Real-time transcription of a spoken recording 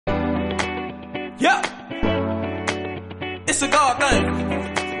Yeah, it's a God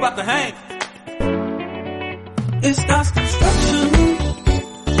thing. About to hang. It starts construction.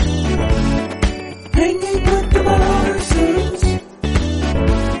 Hanging with the Morrisons.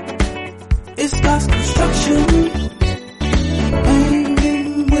 It starts construction.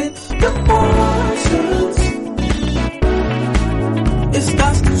 Hanging with the Morrisons. It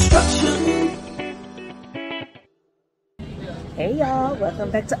starts construction. Hey y'all,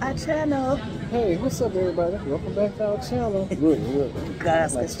 welcome back to our channel. Hey, what's up everybody? Welcome back to our channel. Look.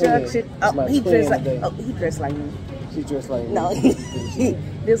 God's construction. He dressed like me. She dressed like me. No,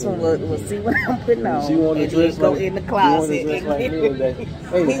 this one will see what I'm putting on. She wanted to dress go like, in the closet. She wanted to dress like me today.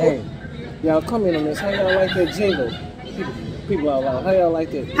 Hey, y'all comment on this. How y'all like that jingle? People out loud. How y'all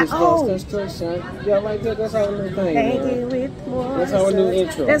like that? This God's construction. Y'all like that? That's our new thing. Hanging with more. That's our new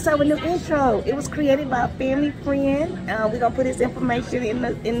intro. That's our new intro. It was created by a family friend. We're gonna put his information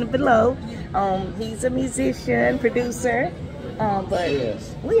in the below. He's a musician, producer. But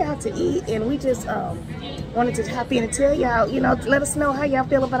yes, we out to eat, and we just wanted to hop in and tell y'all, let us know how y'all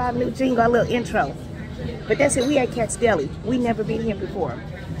feel about our new jingle, our little intro. But that's it. We at Cat's Deli. We never been here before.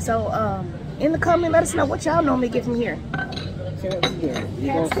 So in the comment, let us know what y'all normally get from here. Cat's Deli. You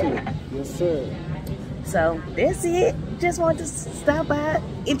gonna see it? Yes, sir. So that's it. Just wanted to stop by,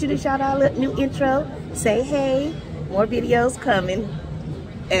 introduce y'all to our little new intro. Say hey. More videos coming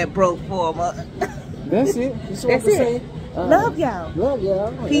at Bro Forma. That's it. That's it. Love y'all. Love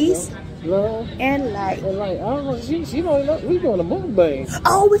y'all. Peace. Love. And light. And light. I don't know. She don't know. We doing a mukbang.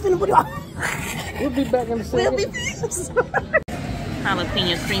 Oh, we finna put it on. We'll be back in a second. We'll be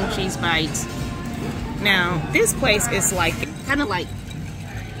jalapeno cream cheese bites. Now, this place is like, kind of like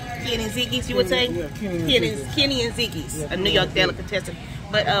Kenny and Ziggy's, you would say? Yeah, Kenny and Ziggy's, a New York delicatessen.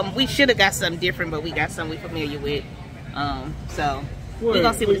 But we should have got something different, but we got something we're familiar with. So, we're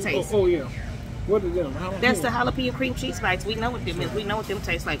going to see what it tastes. Oh, yeah. What is them? That's the jalapeno cream cheese bites. We know what them is. We know what them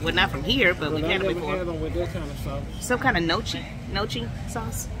taste like. Well, not from here, but we've had them before. Had them with that kind of sauce. Some kind of nochi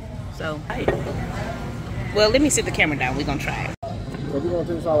sauce. So, well, let me sit the camera down. We're going to try it. So we're going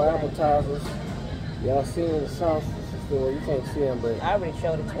to do our appetizers. Y'all seen the sauce store. You can't see them, but I already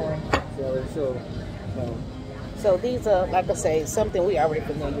showed it to him. So these are, like I say, something we already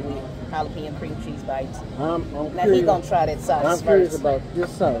familiar with. Jalapeno cream cheese bites. I'm now he's going to try that sauce I'm curious about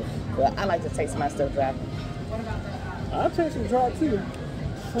this sauce. Well, I like to taste my stuff dry. I'll taste some dry too.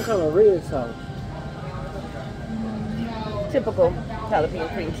 Some kind of red sauce. Typical jalapeno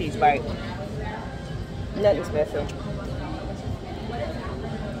cream cheese bite. Nothing special.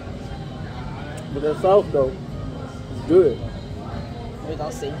 But that sauce though, it's good. We're going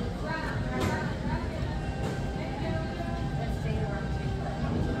to see.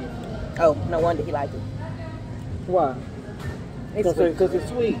 Oh, no wonder he liked it. Why? It's sweet. Because it's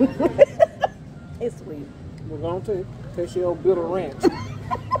sweet. It's sweet. We're going to taste your old bitter ranch.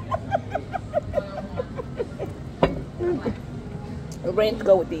 We're ready to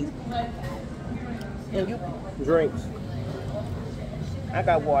go with these. And you? Drinks. I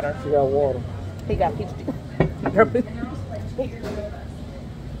got water. She got water. He got peach tea.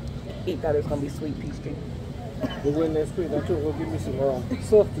 He thought it was going to be sweet peach tea. It wasn't that sweet. I told her, give me some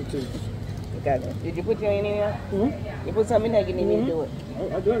substitutes. Got it. Did you put your in there? Mm-hmm. You put something in there, you need to do it.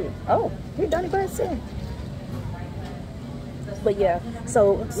 I done it. Oh, you done it by itself. But yeah,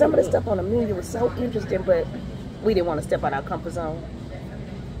 so some of the stuff on the menu was so interesting, but we didn't want to step out our comfort zone.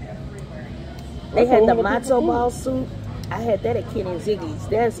 They had the matzo ball soup. I had that at Kenny and Ziggy's.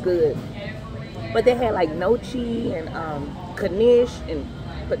 That's good. But they had like nochi and knish and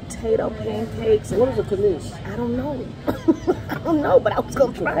potato pancakes. And what is a knish? I don't know. I don't know, but I was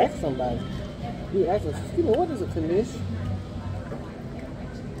going to try it. Ask somebody. You ask them, excuse me, what is a knish?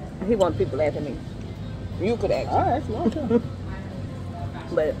 He wanted people to ask me. You could ask. I asked him.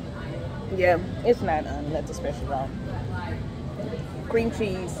 But yeah, it's not nothing special at all. Cream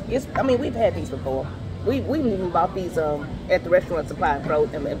cheese. I mean, we've had these before. We even bought these at the restaurant Supply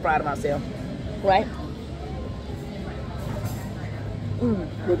and fried them ourselves, right?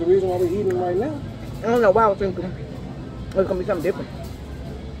 But the reason why we're eating right now, I don't know why I was thinking it's gonna be something different.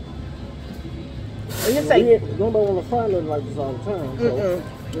 And you say nobody want to fry nothing like this all the time. So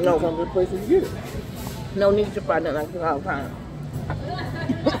no, come to the place and get it. No need to fry nothing like this all the time.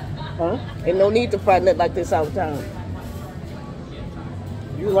 Huh? And no need to fry nothing like this all the time.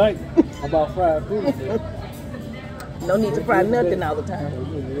 You right about fried food. No need to fry nothing all the time.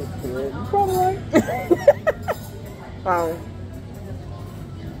 You probably right.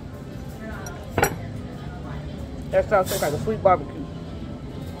 That sauce tastes like a sweet barbecue.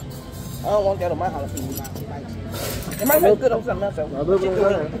 I don't want that on my jalapeno bites. It might taste good on something else. I love it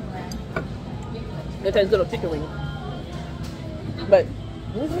on It tastes good on chicken wings. But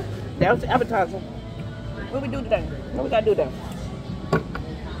that was the appetizer. What we do today? What we gotta do today?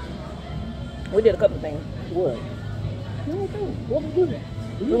 We did a couple of things. What? What we do?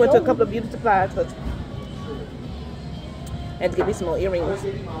 We went to a couple of beauty supplies because I had to get me some more earrings.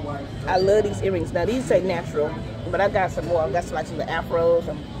 I love these earrings. Now these say natural, but I got some more. I got some like some of the afros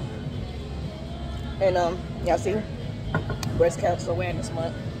and y'all see, breast cancer awareness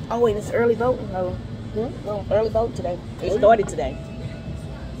month. Oh wait, it's early voting. Oh, well, early voting today. It started today.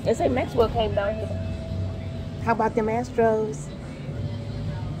 They say Maxwell came down here. How about them Astros?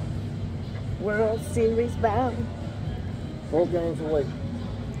 World Series bound. 4 games away.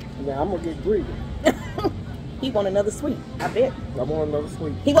 Now I'm gonna get greedy. He want another sweet, I bet. I want another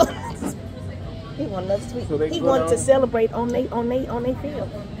sweet. He want another sweet. So he wanted to celebrate on they field.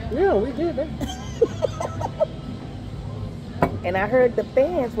 Yeah, we did that. And I heard the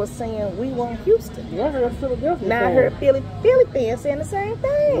fans were saying we want Houston. Yeah, I heard Philadelphia. Now I heard Philly fans saying the same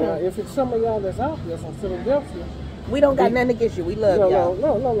thing. Now, if it's some of y'all that's out there from Philadelphia, we don't got nothing against you. We love y'all.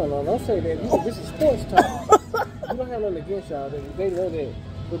 No. Don't say that. This is sports talk. We don't have nothing against y'all. They know that.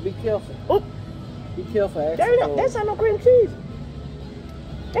 But be careful. Oop. Be careful. That's not no cream cheese.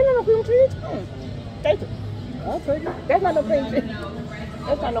 That's not no cream cheese. Take it. I'll take it. That's not no cream cheese.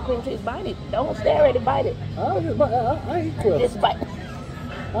 That's not no cream cheese. Bite it. Don't stare at it. Bite it. I eat crust. Just bite.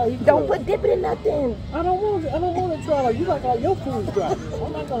 Don't dip it in nothing. I don't want to try like you like all your food's dry.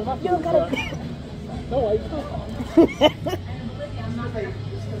 I'm not gonna. You don't gotta. No, I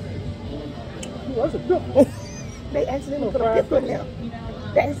That's a pickle. They accidentally put a pickle in there.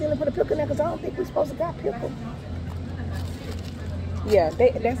 They accidentally put a pickle in there because I don't think we're supposed to got pickle. Yeah,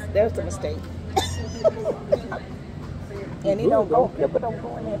 that's a mistake. And it don't go, pickle don't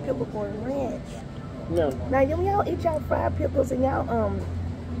go in there, pickle go in ranch. No. Now, y'all eat y'all fried pickles and y'all,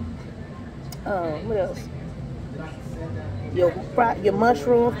 what else? Your fried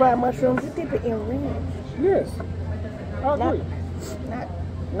mushrooms, you dip it in ranch. Yes. I agree. Not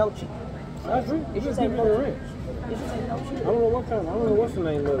no cheese. I agree. Did you say no ranch? Did you say no cheese? I don't know what's the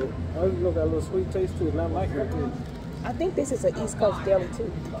name of it. I just look at a little sweet taste to it, not like it. I think this is an East Coast deli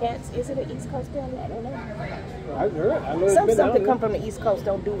too. Cats, is it an East Coast deli? I don't know. I heard. I know some stuff that come from the East Coast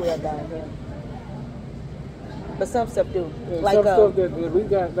don't do well down here. But some stuff do. Yeah, like some stuff that we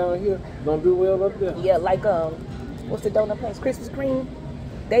got down here don't do well up there. Yeah, like what's the donut place? Krispy Kreme.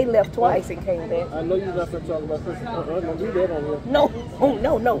 They left twice and came back. I know you're not going to talk about Krispy Kreme. Don't do that on here.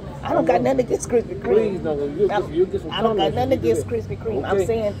 No. I don't got nothing against Krispy Kreme. Please don't. You'll get some I don't got nothing against Krispy Kreme. Okay. I'm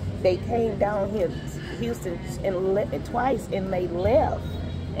saying they came down here, Houston, and twice, and they left.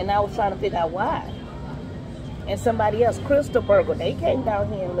 And I was trying to figure out why. And somebody else, Crystal Burger, they came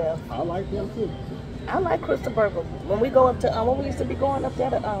down here and left. I like them too. I like Crystal Burger. When we go up to, when we used to be going up there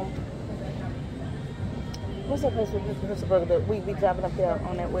to, what's that place with Crystal Burger? That we be driving up there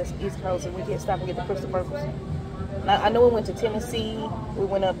on that East Coast and we get stop and get the Crystal Burgers. Now, I know we went to Tennessee. We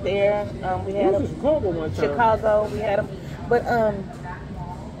went up there. We had them. Chicago one time. Chicago, we had them. But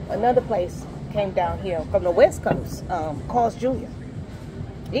another place came down here from the West Coast, Carl's Jr.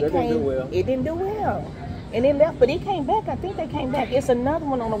 It didn't do well. And it left, but it came back. I think they came back. It's another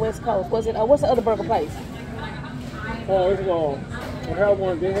one on the West Coast. Was it? What's the other burger place? Oh,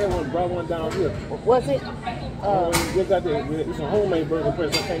 they had one, brought one down here. Was it? It's a homemade burger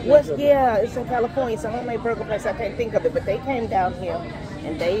place. I can't think of it. Yeah, it's in California. It's a homemade burger place. I can't think of it, but they came down here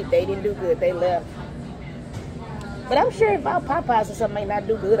and they didn't do good. They left. But I'm sure if our Popeyes or something may not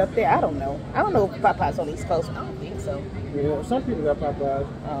do good up there. I don't know. I don't know if Popeyes on the East Coast. I don't think so. Yeah, some people got Popeyes.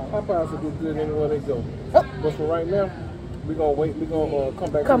 Popeyes will do good anywhere they go. Oh. But for right now, we're gonna wait. We're gonna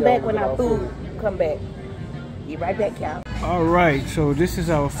come back. Come back when our food come back. Be right back, y'all. All right, so this is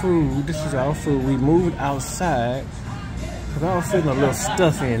our food. We moved outside because I was feeling a little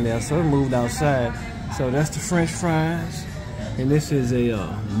stuffy in there, so we moved outside. So that's the French fries, and this is a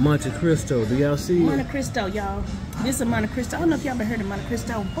Monte Cristo. Do y'all see it? Monte Cristo, y'all. This is a Monte Cristo. I don't know if y'all ever heard of Monte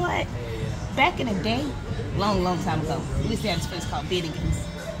Cristo, but back in the day, long time ago, we used to have this place called Bennigan's,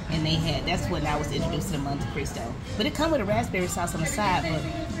 and that's when I was introduced to the Monte Cristo. But it come with a raspberry sauce on the side, but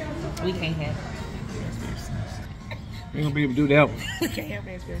we can't have raspberry sauce. We ain't gonna be able to do that one. We can't have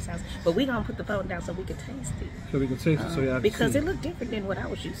raspberry sauce, but we gonna put the phone down so we can taste it. So we can taste it, so y'all can because see. It looked different than what I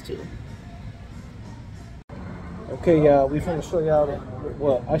was used to. Okay, y'all, we finna show y'all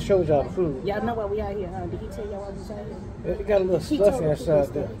well, I showed y'all the food. Y'all know why we out here, huh? Did he tell y'all why we out here? It got a little stuffy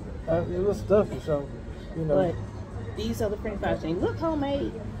inside there. A little stuffy, so, you know. But these are the French fries. They look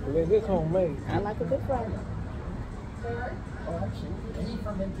homemade. They look homemade. I like a good fry.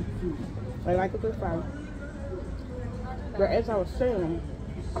 I like a good fry. But as I was saying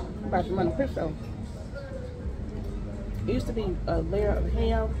about the Monte Cristo, It used to be a layer of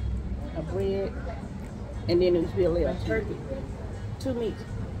ham, a bread, and then it used to be a layer of turkey. 2 meats.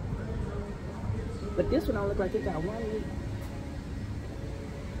 But this one don't look like it got 1 meat.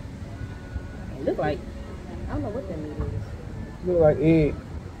 It look like, I don't know what that meat is. Look like egg.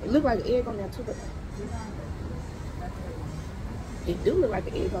 It look like an egg on there too, but it do look like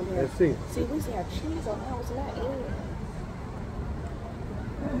an egg on there. Let's see. See, we used to have cheese on there, it's not egg.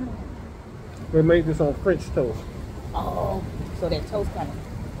 They made this on French toast. Oh, so that toast kind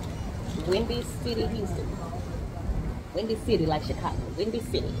of Windy City, Houston. Windy City, like Chicago. Windy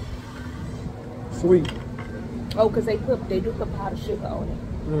City. Sweet. Oh, because they do put powdered sugar on it.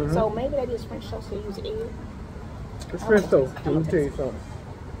 Mm-hmm. So maybe that is French toast, they use egg. It's French toast. Let me tell you something.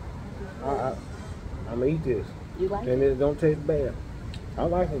 I'm gonna eat this. You like And it? it don't taste bad. I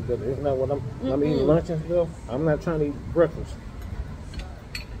like it, but it's not what I'm eating lunch and stuff. I'm not trying to eat breakfast.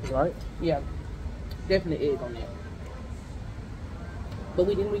 Right? Yeah. Definitely egg on that. But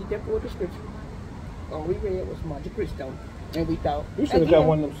we didn't read that full description. All we read was Monte Cristo. And we thought, You should have got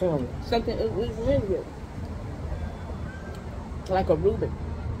one of them sandwiches. something it was really good. Like a Reuben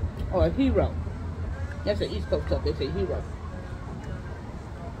or a Hero. That's the East Coast stuff. They say Hero.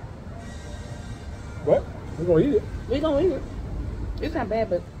 What? We're gonna eat it. We gonna eat it. It's not bad,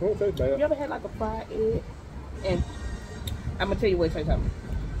 but It don't taste bad. you ever had like a fried egg? And I'm gonna tell you what it tastes like.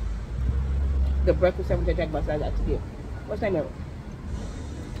 The breakfast sandwich that Jack Box I like to get. What's the name of it?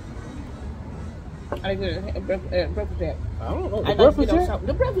 I like the breakfast jack. I don't know. I The like to breakfast get on jack? sour.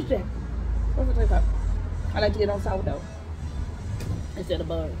 The breakfast jack. What's it taste like? I like to get on sourdough instead of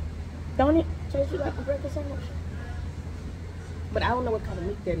butter. Don't it taste like a breakfast sandwich? But I don't know what kind of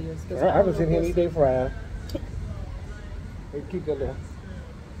meat that is. 'Cause I don't was know in here if and eat they fried. They keep that there.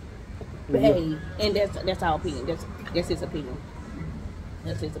 But hey, and that's our opinion. That's his opinion.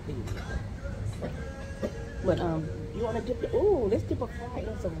 That's his opinion. But you wanna dip it? Ooh, let's dip a fry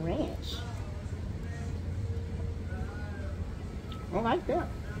in some ranch. I like that.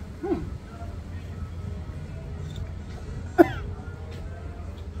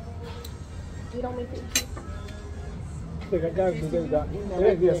 You don't make it. Look, I got it. They got You know,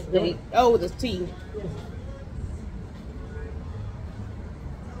 it. Yes. they- oh, the tea.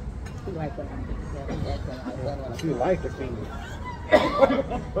 You like when I'm thinking that's when I She like the feed.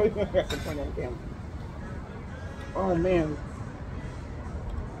 Oh man.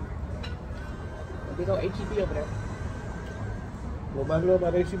 Big old HEB over there. Nobody know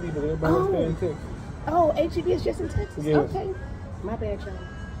about HEB, but everybody Oh. stay in Texas. Oh, HEB is just in Texas. Yes. Okay. My bad,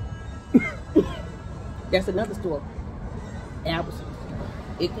 y'all. That's another store. Albertsons.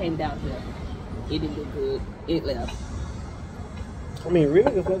 It came down here. It didn't do good. It left. I mean,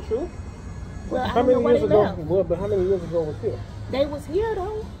 really? Is that true? Well, I How don't many know why years they ago? left. Well, but how many years ago was here? They was here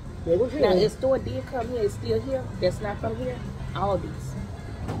though. They was Now, here. the store did come here. It's still here. That's not from here. Aldi's.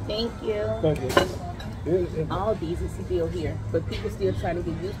 Thank you. Thank you. Aldi's is still here, but people still trying to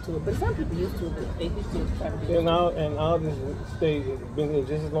get used to it. But some people used to it, but they still trying to get used And to it. all this stayed been here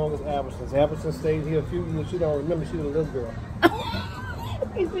just as long as Albertsons. Albertsons stayed here a few years. She don't remember she was a little girl.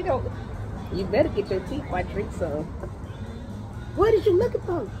 If we don't, you better get your teeth white, drink some. What is you looking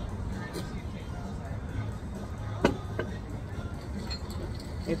for?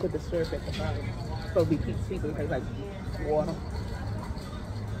 They put the syrup at the bottom. It's supposed to be peach tea, but it tastes like water.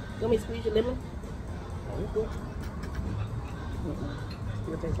 You want me to squeeze your lemon?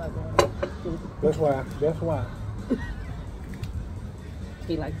 Still tastes like water. That's why.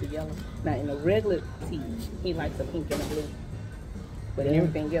 He likes the yellow. Now in a regular tea, he likes a pink and a blue. But in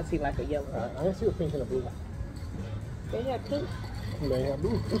everything else, he likes a yellow. I didn't see a pink and a blue. They have pink. You may have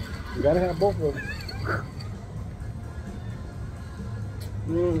blue. You gotta have both of them.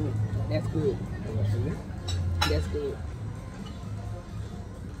 That's good. That's good.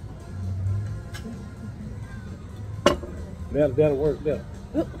 That'll work better.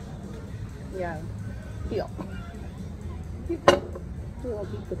 Yeah. Here. You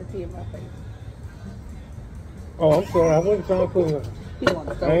won't keep putting the tea in my face. Oh, I'm sorry. I wasn't trying to put it. You want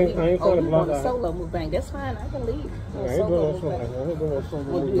a solo? I ain't trying to you block want a out. solo mukbang? That's fine. I can leave. You I want a ain't solo doing no mukbang? I ain't doing no solo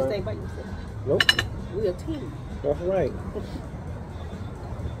Want to do this mukbang. thing by yourself? Nope. We a team. That's right.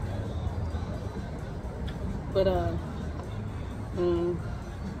 But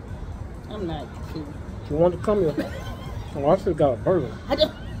I'm not too. She wanted to come here. Oh, I should got a burger. I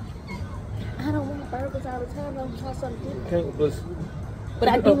don't want burgers all the time. I'm trying something different. Can't listen. But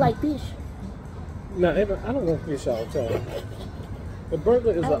I do like fish. Now, I don't want fish all the time. The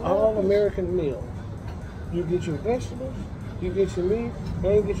burger is I an love all-American meal. You get your vegetables, you get your meat,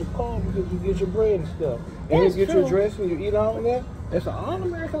 and you get your corn because you get your bread and stuff. And That's you get your true. dressing, you eat all of that. It's an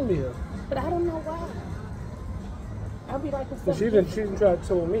all-American meal. But I don't know why. I'll be like, what's But up? she didn't try to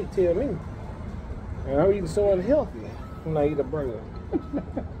tell me. And I'm eating so unhealthy when I eat a burger.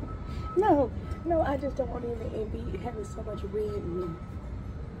 No, I just don't want him to be having so much red meat.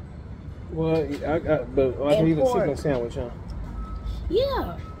 Well, but I can eat a chicken sandwich, huh?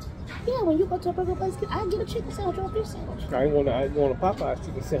 Yeah, when you go to a burger place, I get a chicken sandwich or a fish sandwich. I want a Popeye's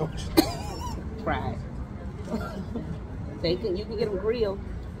chicken sandwich. Fried. You can get them grilled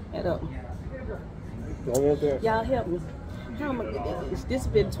at Don't want that. Y'all help me. How much? This has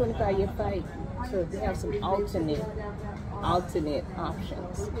been a 25-year fight to have some alternate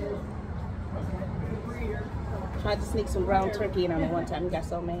options. Tried to sneak some ground turkey in on it one time. He got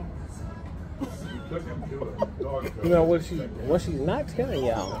so mad. You know what she's not telling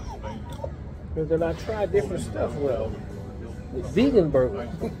y'all is that I tried different stuff. Well, vegan burger.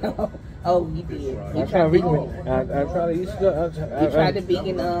 Oh, you did. I tried vegan. I tried to eat stuff. You tried the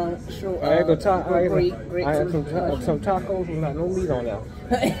vegan shrimp. I had some tacos with not no meat on them.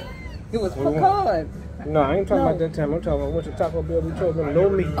 It was pecan. No, I ain't talking about that time. I'm talking about went to Taco Bell. We told them no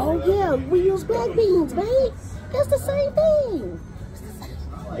meat. Oh yeah, we use black beans, babe. That's the same thing.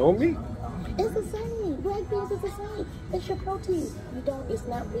 No meat. It's the same. Black beans is the same. It's your protein. It's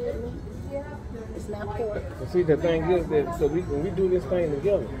not red meat. It's not pork. And see, the thing is that when we do this thing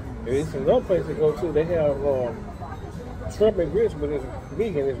together, there's another place to go to. They have shrimp and grits, but it's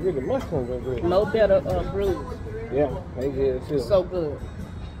vegan. It's really mushrooms and grits. No better brews. Yeah, they get it too. So good.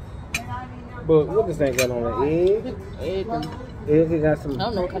 But what this thing got on the egg? Egg, it got some. I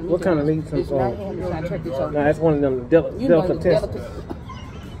don't know what kind of meat. What kind of meat? It's not ham. It's not turkey. So nah, it's one of them delicatessen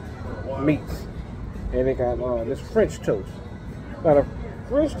meats. And they got this French toast. Now the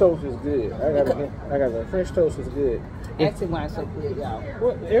French toast is good. I got the French toast is good. That's why it's so good, y'all.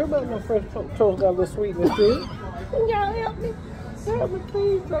 Well, everybody knows French toast got a little sweetness to it. Y'all help me. Help me,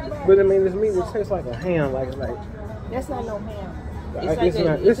 please, somebody. But I mean, this meat would taste like a ham, like. That's not no ham.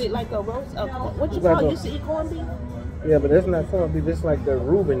 Is it like a roast? What you call it? You see corned beef? Yeah, but that's not corned beef. It's like the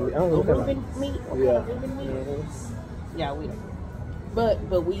Reuben. I don't know what kind of meat. Yeah. Reuben meat. Yeah, we. But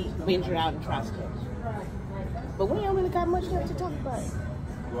we venture out and try stuff. But we ain't really got much else to talk about.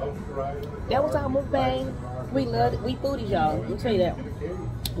 That was our mukbang. We love it. We foodies, y'all. Let me tell you that.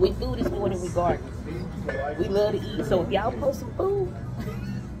 We foodies more than we garden. We love to eat. So if y'all post some food,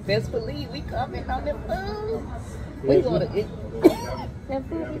 best believe we comment on them food. We gonna eat. That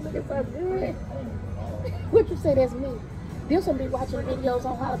food be looking so good. What you say that's me? They'll some be watching videos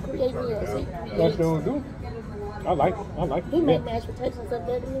on how to create meals. That's what we do. I like it. He made mashed potatoes up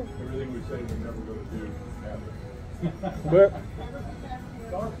there to me. But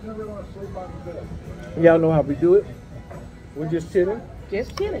y'all know how we do it. We're just chilling.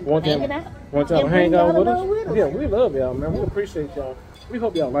 Just chilling. Hanging out. Want y'all to hang out with us? Yeah, we love y'all, man. We appreciate y'all. We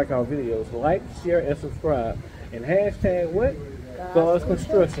hope y'all like our videos. Like, share, and subscribe. And hashtag what? God's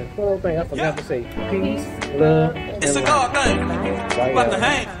Construction. One other thing I forgot to say. Peace, love, and It's a God thing. Bye, About to y'all.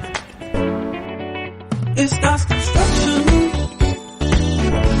 hang. It's God's construction.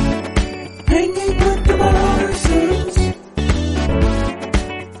 Hanging